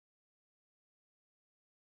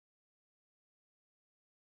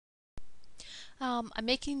I'm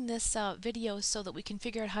making this video so that we can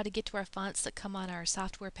figure out how to get to our fonts that come on our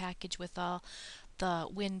software package with the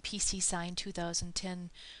winpcsign 2010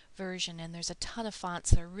 version, and there's a ton of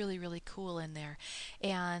fonts that are really cool in there.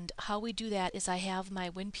 And how we do that is I have my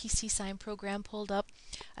winpcsign program pulled up,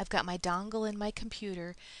 I've got my dongle in my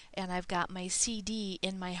computer, and I've got my CD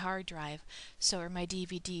in my hard drive, or my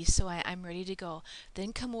DVD, so I'm ready to go.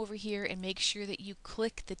 Then come over here and make sure that you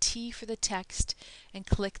click the T for the text and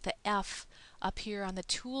click the F up here on the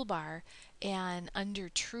toolbar, and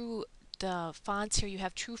under the fonts here, you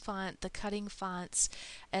have True Font, the cutting fonts,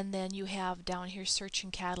 and then you have down here Search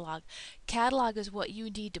and Catalog. Catalog is what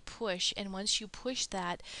you need to push, and once you push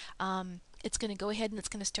that, it's going to go ahead and it's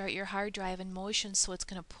going to start your hard drive in motion, so it's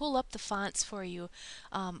going to pull up the fonts for you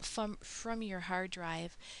from your hard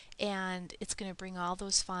drive, and it's going to bring all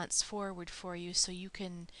those fonts forward for you, so you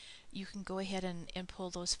can go ahead and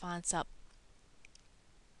pull those fonts up.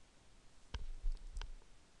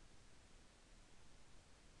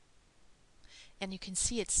 And you can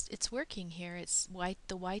see it's working here. It's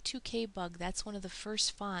the Y2K bug. That's one of the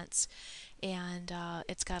first fonts, and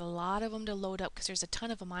it's got a lot of them to load up because there's a ton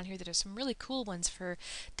of them on here that are some really cool ones for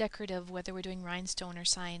decorative, whether we're doing rhinestone or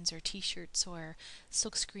signs or T-shirts or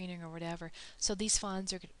silk screening or whatever. So these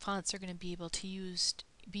fonts are going to be able to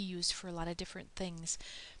be used for a lot of different things.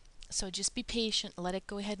 So just be patient, let it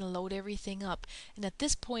go ahead and load everything up. And at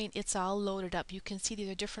this point, it's all loaded up. You can see these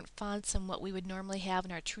are different fonts than what we would normally have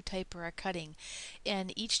in our TrueType or our cutting.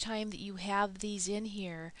 And each time that you have these in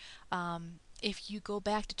here, if you go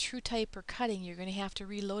back to TrueType or cutting, you're going to have to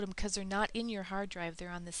reload them because they're not in your hard drive, they're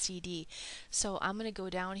on the CD. So I'm going to go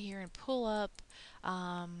down here and pull up,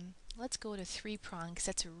 let's go to 3-prong because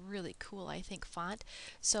that's a really cool, I think, font.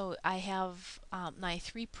 So I have my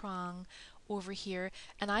 3-prong over here,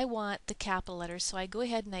 and I want the capital letters, so I go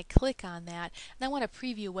ahead and I click on that, and I want to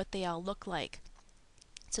preview what they all look like.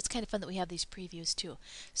 So it's kind of fun that we have these previews too.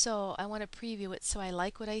 So I want to preview it, so I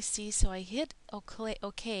like what I see, so I hit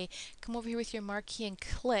OK, come over here with your marquee and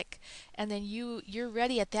click, and then you're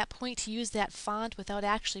ready at that point to use that font without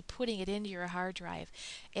actually putting it into your hard drive.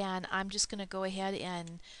 And I'm just going to go ahead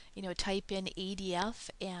and type in ADF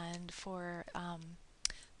and for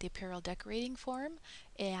the apparel decorating form,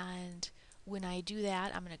 and when I do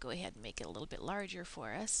that, I'm going to go ahead and make it a little bit larger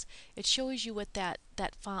for us. It shows you what that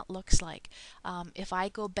font looks like. If I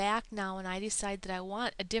go back now and I decide that I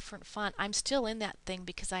want a different font, I'm still in that thing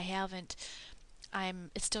because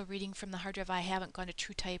it's still reading from the hard drive. I haven't gone to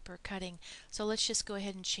TrueType or cutting. So let's just go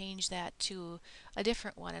ahead and change that to a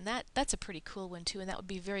different one. And that's a pretty cool one too, and that would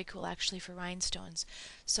be very cool actually for rhinestones.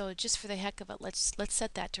 So just for the heck of it, let's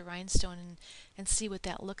set that to rhinestone and see what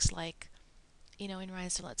that looks like. In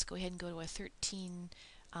rhinestone, let's go ahead and go to a 13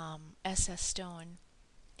 SS stone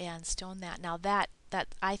and stone that. Now that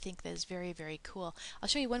I think that is very cool. I'll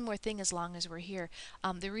show you one more thing as long as we're here.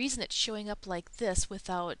 The reason it's showing up like this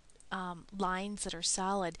without lines that are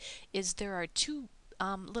solid is there are two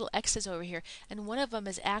little X's over here, and one of them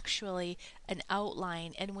is actually an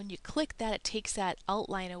outline, and when you click that, it takes that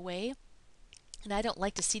outline away. And I don't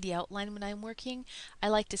like to see the outline when I'm working. I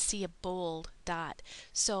like to see a bold dot.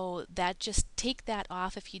 So just take that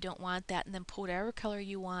off if you don't want that, and then put whatever color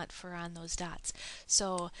you want for on those dots.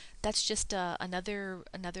 So that's just another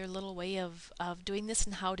little way of doing this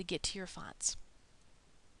and how to get to your fonts.